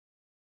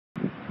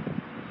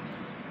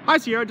Hi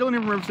Sierra, Dylan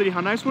here from River City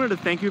Hyundai. I just wanted to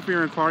thank you for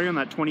your inquiry on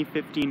that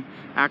 2015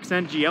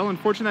 Accent GL.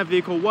 Unfortunately, that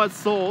vehicle was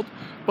sold,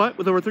 but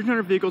with over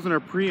 1,300 vehicles in our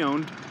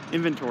pre-owned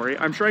inventory,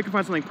 I'm sure I can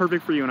find something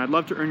perfect for you, and I'd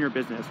love to earn your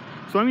business. So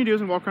what I'm going to do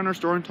is walk around our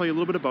store and tell you a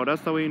little bit about us.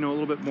 That way you know a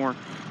little bit more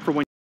for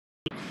when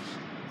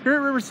here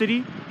at River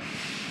City.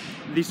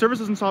 The service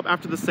doesn't stop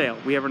after the sale.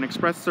 We have an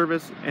express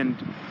service and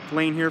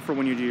lane here for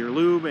when you do your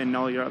lube and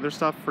all your other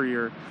stuff for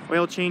your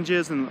oil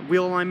changes and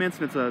wheel alignments,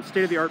 and it's a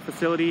state-of-the-art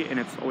facility, and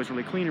it's always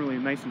really clean and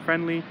really nice and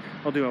friendly.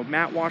 I'll do a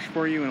mat wash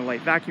for you and a light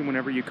vacuum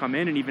whenever you come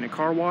in, and even a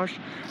car wash.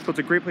 So it's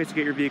a great place to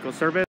get your vehicle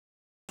serviced.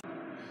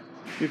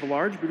 We have a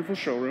large, beautiful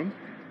showroom.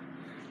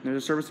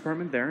 There's a service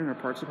department there, and our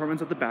parts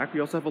department's at the back. We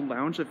also have a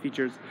lounge that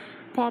features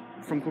pop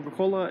from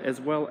Coca-Cola, as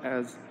well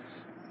as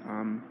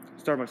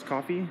Starbucks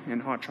coffee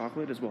and hot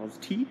chocolate, as well as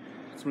tea.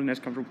 It's a really nice,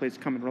 comfortable place to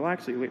come and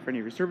relax so you wait for any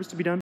of your service to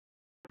be done.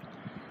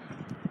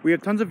 We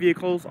have tons of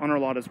vehicles on our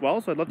lot as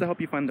well, so I'd love to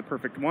help you find the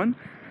perfect one.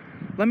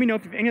 Let me know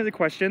if you have any other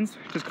questions.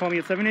 Just call me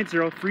at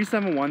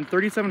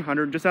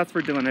 780-371-3700. Just ask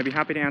for Dylan. I'd be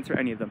happy to answer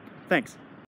any of them. Thanks.